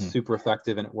is super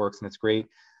effective, and it works, and it's great.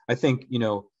 I think,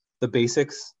 the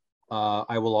basics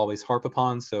I will always harp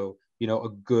upon. So, a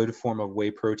good form of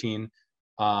whey protein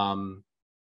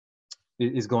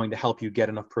is going to help you get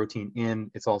enough protein in.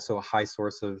 It's also a high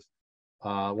source of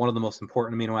one of the most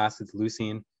important amino acids,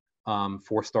 leucine,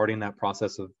 for starting that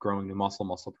process of growing new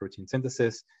muscle protein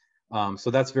synthesis. So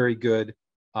that's very good.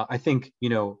 I think,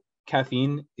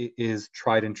 caffeine is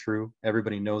tried and true.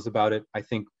 Everybody knows about it. I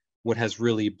think what has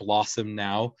really blossomed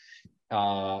now,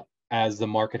 as the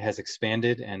market has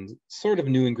expanded and sort of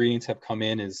new ingredients have come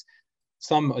in, is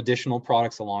some additional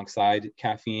products alongside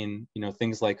caffeine,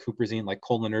 things like huperzine, like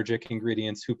cholinergic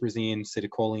ingredients, huperzine,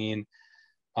 citicoline,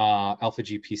 alpha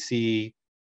GPC.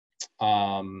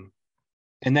 And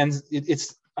then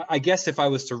I guess if I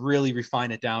was to really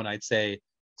refine it down, I'd say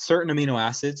certain amino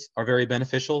acids are very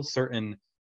beneficial, certain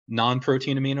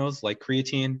non-protein aminos like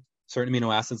creatine, certain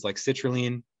amino acids like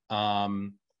citrulline,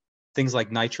 things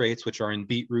like nitrates, which are in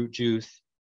beetroot juice,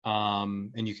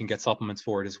 and you can get supplements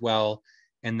for it as well.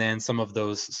 And then some of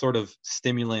those sort of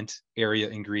stimulant area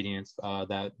ingredients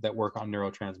that work on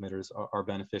neurotransmitters are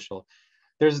beneficial.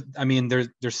 There's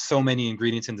so many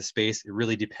ingredients in the space. It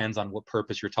really depends on what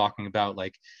purpose you're talking about.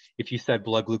 Like, if you said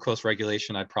blood glucose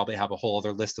regulation, I'd probably have a whole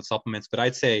other list of supplements, but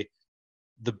I'd say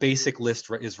the basic list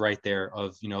is right there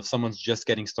of, if someone's just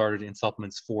getting started in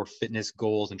supplements for fitness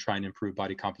goals and trying to improve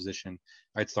body composition,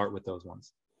 I'd start with those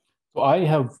ones. So I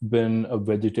have been a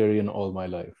vegetarian all my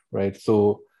life, right?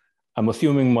 So I'm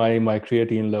assuming my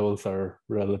creatine levels are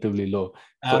relatively low.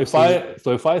 So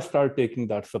Absolutely. if I start taking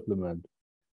that supplement,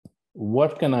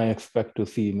 what can I expect to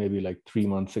see maybe like 3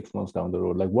 months, 6 months down the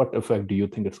road? Like what effect do you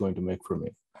think it's going to make for me?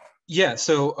 Yeah.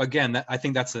 So again, I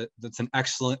think that's an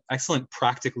excellent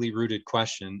practically rooted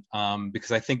question,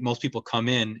 because I think most people come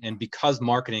in, and because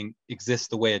marketing exists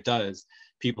the way it does,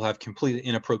 people have completely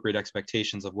inappropriate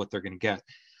expectations of what they're going to get.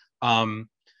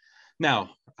 Now,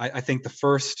 I think the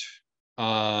first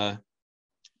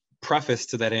preface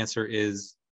to that answer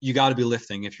is you got to be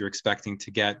lifting if you're expecting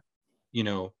to get,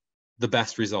 the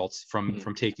best results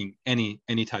from taking any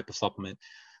type of supplement.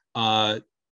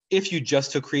 If you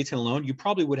just took creatine alone, you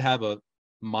probably would have a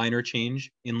minor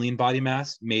change in lean body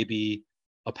mass, maybe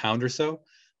a pound or so.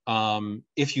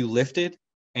 If you lifted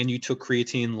and you took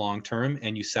creatine long term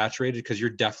and you saturated, because you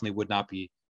definitely would not be,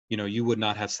 you would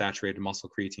not have saturated muscle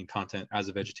creatine content as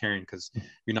a vegetarian, because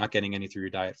you're not getting any through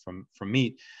your diet from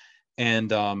meat.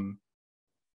 And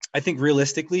I think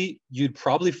realistically, you'd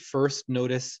probably first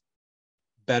notice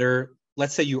better.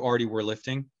 Let's say you already were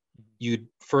lifting, you'd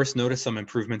first notice some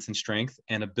improvements in strength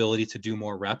and ability to do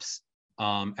more reps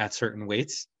at certain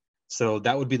weights. So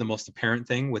that would be the most apparent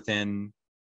thing within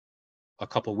a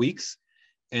couple weeks.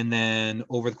 And then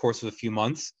over the course of a few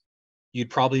months, you'd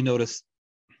probably notice,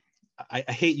 I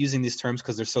hate using these terms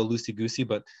because they're so loosey-goosey,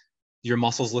 but your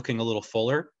muscles looking a little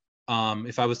fuller.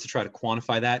 If I was to try to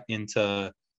quantify that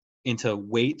into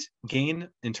weight gain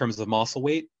in terms of muscle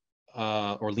weight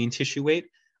or lean tissue weight,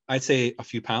 I'd say a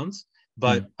few pounds.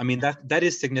 But I mean, that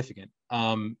is significant,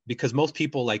 because most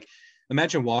people, like,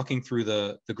 imagine walking through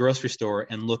the grocery store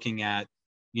and looking at,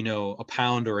 a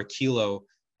pound or a kilo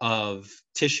of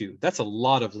tissue. That's a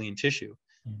lot of lean tissue.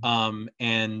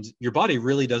 And your body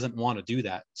really doesn't want to do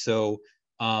that. So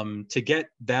to get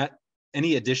that,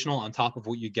 any additional on top of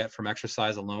what you get from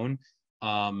exercise alone,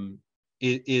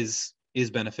 it is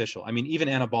beneficial. I mean, even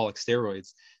anabolic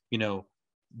steroids,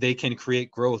 they can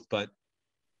create growth, but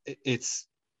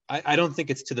I don't think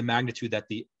it's to the magnitude that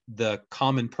the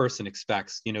common person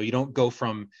expects. You don't go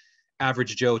from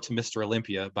average Joe to Mr.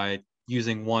 Olympia by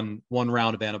using one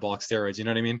round of anabolic steroids. You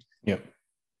know what I mean? Yeah.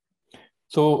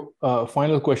 So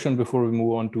final question before we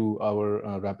move on to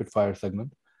our rapid fire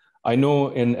segment. I know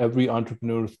in every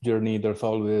entrepreneur's journey, there's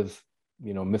always,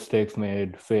 mistakes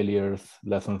made, failures,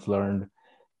 lessons learned.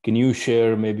 Can you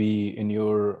share maybe in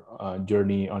your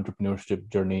entrepreneurship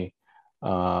journey,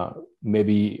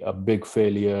 maybe a big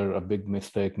failure, a big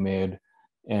mistake made,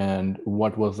 and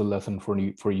what was the lesson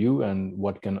for you, and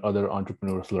what can other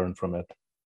entrepreneurs learn from it?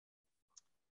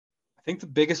 I think the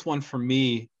biggest one for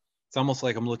me, it's almost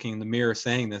like I'm looking in the mirror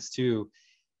saying this too,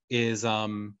 is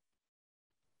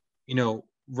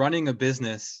running a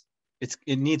business,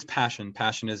 it needs passion.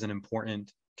 Passion is an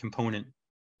important component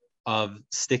of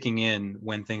sticking in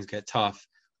when things get tough.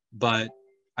 But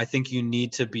I think you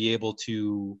need to be able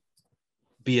to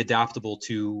be adaptable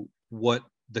to what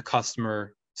the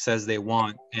customer says they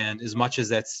want. And as much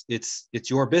as it's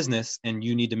your business and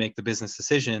you need to make the business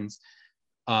decisions,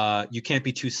 you can't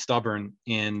be too stubborn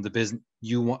in the business,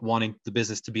 wanting the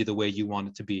business to be the way you want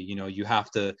it to be. You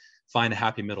have to find a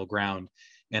happy middle ground.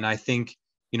 And I think,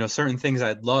 certain things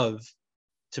I'd love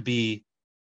to be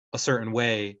a certain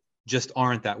way just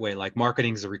aren't that way. Like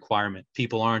marketing is a requirement.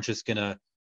 People aren't just going to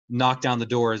knock down the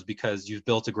doors because you've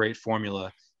built a great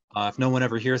formula. If no one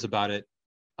ever hears about it,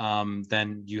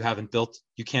 then you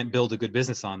can't build a good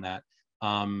business on that.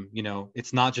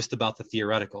 It's not just about the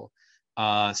theoretical.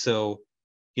 So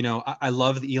I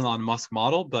love the Elon Musk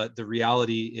model, but the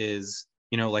reality is,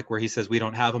 like where he says we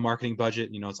don't have a marketing budget,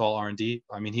 it's all R&D.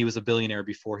 I mean, he was a billionaire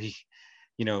before he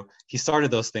started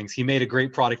those things. He made a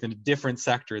great product in a different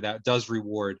sector that does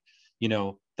reward,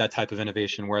 that type of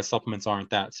innovation, whereas supplements aren't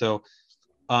that. So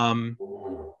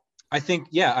I think,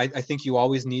 I think you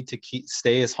always need to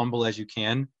stay as humble as you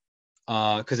can,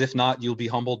 because if not, you'll be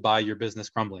humbled by your business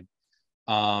crumbling.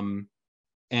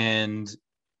 And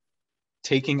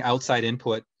taking outside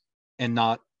input and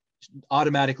not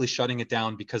automatically shutting it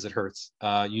down because it hurts.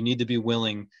 You need to be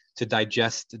willing to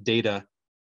digest data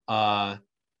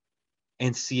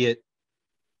and see it,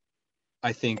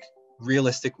 I think,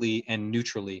 realistically and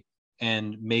neutrally,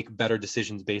 and make better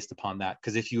decisions based upon that.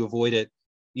 Because if you avoid it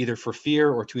either for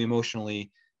fear or too emotionally,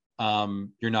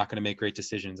 you're not going to make great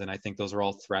decisions. And I think those are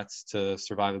all threats to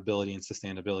survivability and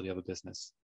sustainability of a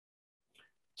business.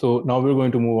 So now we're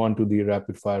going to move on to the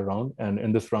rapid fire round. And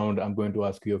in this round, I'm going to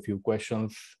ask you a few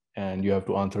questions and you have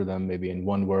to answer them maybe in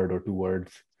 1 word or 2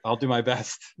 words. I'll do my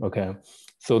best. Okay.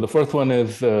 So the first one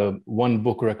is one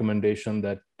book recommendation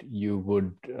that you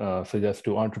would suggest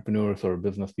to entrepreneurs or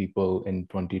business people in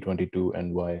 2022,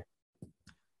 and why?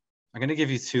 I'm going to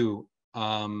give you two.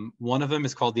 One of them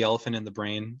is called The Elephant in the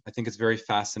Brain. I think it's very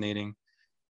fascinating.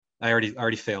 I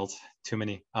already failed. Too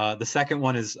many. The second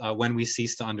one is When We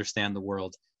Cease to Understand the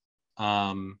World.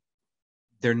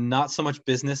 They're not so much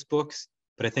business books,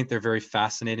 but I think they're very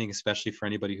fascinating, especially for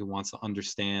anybody who wants to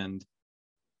understand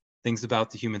things about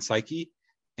the human psyche.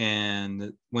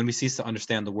 And When We Cease to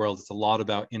Understand the World, it's a lot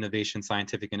about innovation,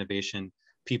 scientific innovation,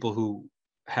 people who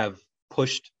have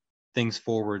pushed things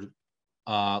forward,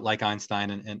 like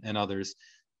Einstein and others,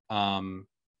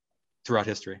 throughout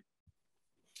history.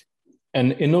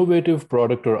 An innovative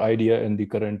product or idea in the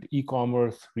current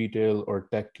e-commerce, retail, or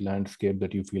tech landscape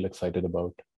that you feel excited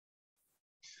about?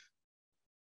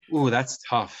 Ooh, that's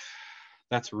tough.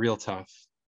 That's real tough.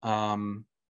 I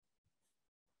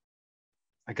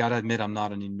gotta admit, I'm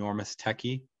not an enormous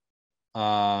techie.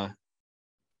 I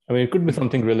mean, it could be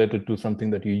something related to something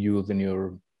that you use in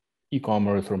your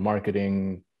e-commerce or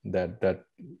marketing that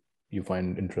you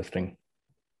find interesting.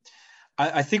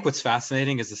 I think what's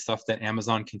fascinating is the stuff that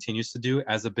Amazon continues to do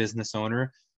as a business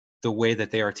owner, the way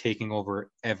that they are taking over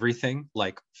everything,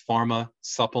 like pharma,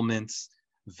 supplements,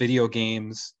 video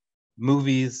games,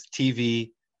 movies,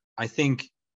 TV. I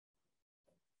think,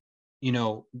 you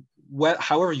know,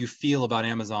 however you feel about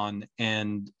Amazon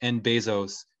and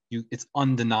Bezos, it's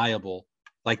undeniable.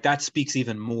 Like that speaks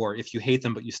even more. If you hate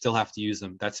them, but you still have to use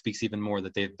them, that speaks even more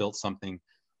that they've built something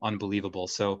unbelievable.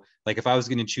 So like if I was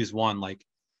going to choose one, like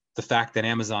the fact that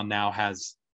Amazon now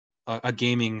has a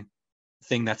gaming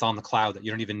thing that's on the cloud that you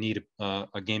don't even need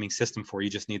a gaming system for, you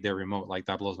just need their remote, like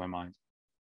that blows my mind.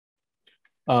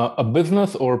 A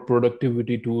business or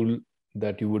productivity tool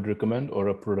that you would recommend, or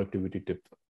a productivity tip?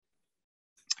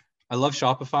 I love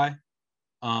Shopify.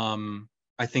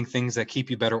 I think things that keep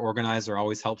you better organized are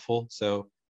always helpful. So,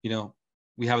 you know,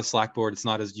 we have a Slack board. It's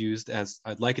not as used as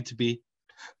I'd like it to be,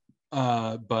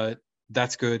 but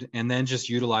that's good. And then just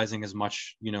utilizing as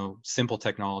much, you know, simple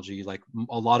technology. Like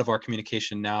a lot of our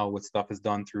communication now with stuff is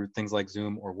done through things like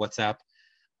Zoom or WhatsApp,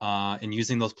 and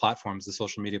using those platforms, the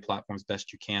social media platforms,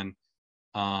 best you can.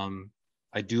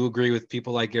 I do agree with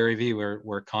people like Gary Vee,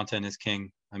 where content is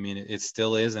king. I mean, it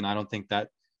still is, and I don't think that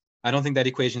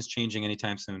equation is changing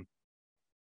anytime soon.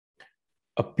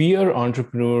 A peer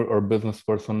entrepreneur or business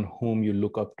person whom you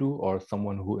look up to, or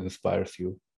someone who inspires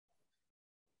you?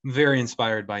 Very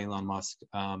inspired by Elon Musk,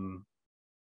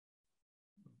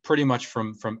 pretty much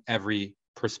from every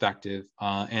perspective,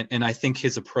 and I think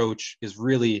his approach is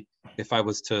really, if I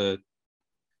was to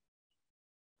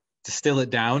distill it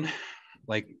down,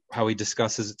 like how he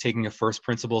discusses taking a first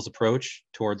principles approach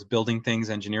towards building things,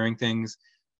 engineering things,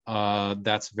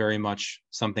 that's very much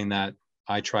something that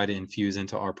I try to infuse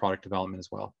into our product development as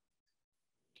well.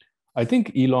 I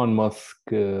think Elon Musk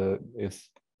is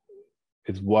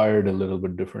wired a little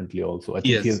bit differently also. I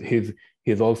think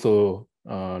he's also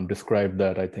described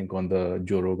that, I think, on the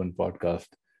Joe Rogan podcast.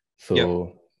 So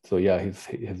yep. So yeah,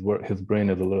 his brain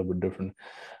is a little bit different.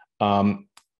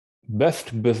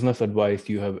 Best business advice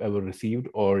you have ever received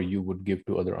or you would give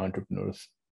to other entrepreneurs?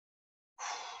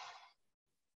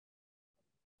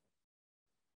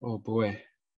 Oh boy.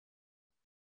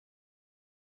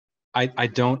 I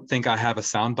don't think I have a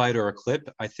soundbite or a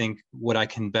clip. I think what I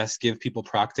can best give people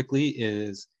practically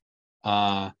is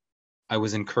I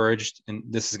was encouraged, and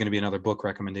this is going to be another book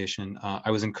recommendation.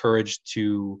 I was encouraged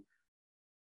to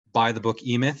buy the book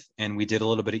E-Myth, and we did a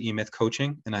little bit of E-Myth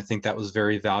coaching, and I think that was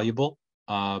very valuable.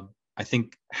 I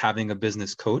think having a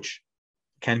business coach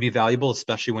can be valuable,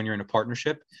 especially when you're in a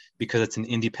partnership, because it's an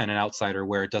independent outsider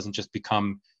where it doesn't just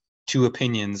become two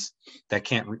opinions that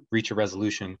can't reach a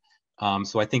resolution.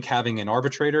 So I think having an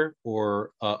arbitrator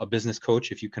or a business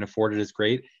coach, if you can afford it, is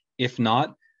great. If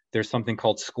not, there's something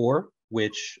called SCORE,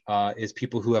 which is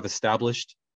people who have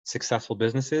established successful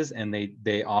businesses, and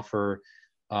they offer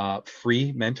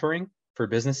free mentoring for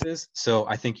businesses. So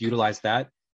I think utilize that.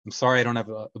 I'm sorry I don't have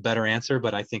a better answer,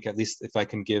 but I think at least if I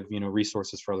can give, you know,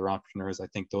 resources for other entrepreneurs, I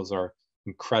think those are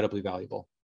incredibly valuable.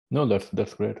 No,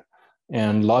 that's great.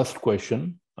 And last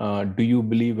question, do you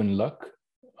believe in luck?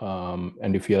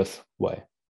 And if yes, why?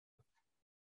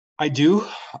 I do.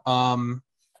 I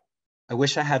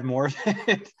wish I had more of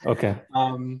it. Okay.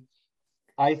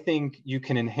 I think you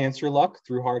can enhance your luck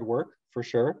through hard work for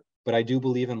sure, but I do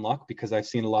believe in luck because I've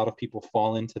seen a lot of people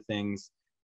fall into things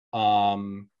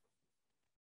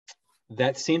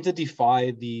that seem to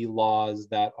defy the laws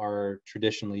that are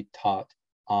traditionally taught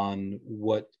on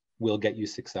what will get you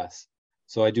success.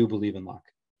 So I do believe in luck.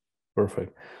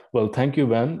 Perfect. Well, thank you,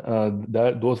 Ben.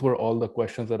 Those were all the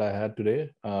questions that I had today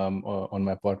on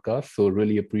my podcast. So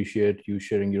really appreciate you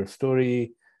sharing your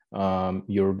story,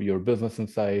 your business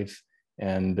insights,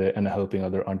 and helping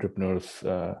other entrepreneurs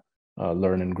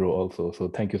learn and grow also. So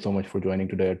thank you so much for joining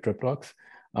today at Trip Talks.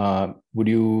 Would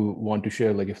you want to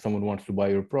share, like if someone wants to buy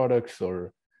your products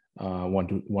or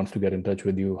wants to get in touch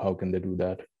with you, how can they do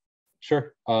that?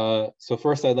 Sure. So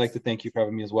first, I'd like to thank you for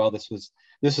having me as well. This was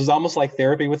almost like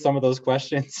therapy with some of those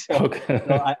questions. So, Okay.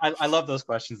 so I love those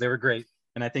questions. They were great,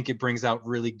 and I think it brings out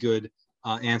really good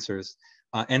answers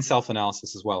and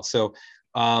self-analysis as well. So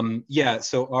yeah,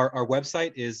 so our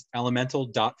website is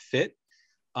elemental.fit.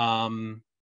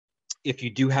 If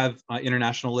you do have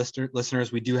international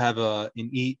listeners, we do have a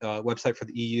website for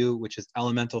the EU, which is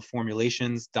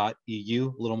elementalformulations.eu,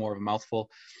 a little more of a mouthful.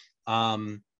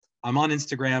 I'm on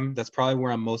Instagram. That's probably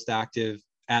where I'm most active,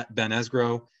 at Ben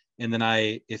Esgro. And then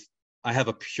I have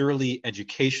a purely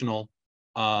educational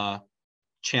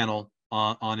channel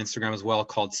on Instagram as well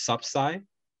called Suppsci,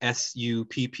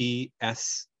 SUPPSCI,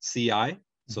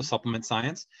 so supplement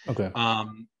science. Okay.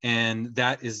 And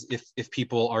that is if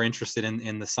people are interested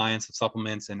in the science of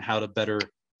supplements and how to better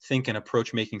think and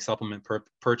approach making supplement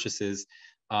purchases,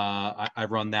 I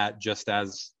run that just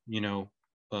as,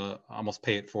 almost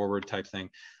pay it forward type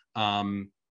thing.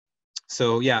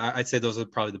 So yeah, I'd say those are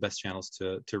probably the best channels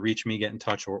to reach me, get in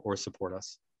touch, or support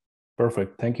us.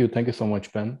 Perfect. Thank you. Thank you so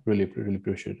much, Ben. Really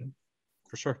appreciate it.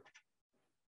 For sure.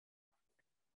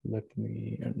 Let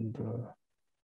me end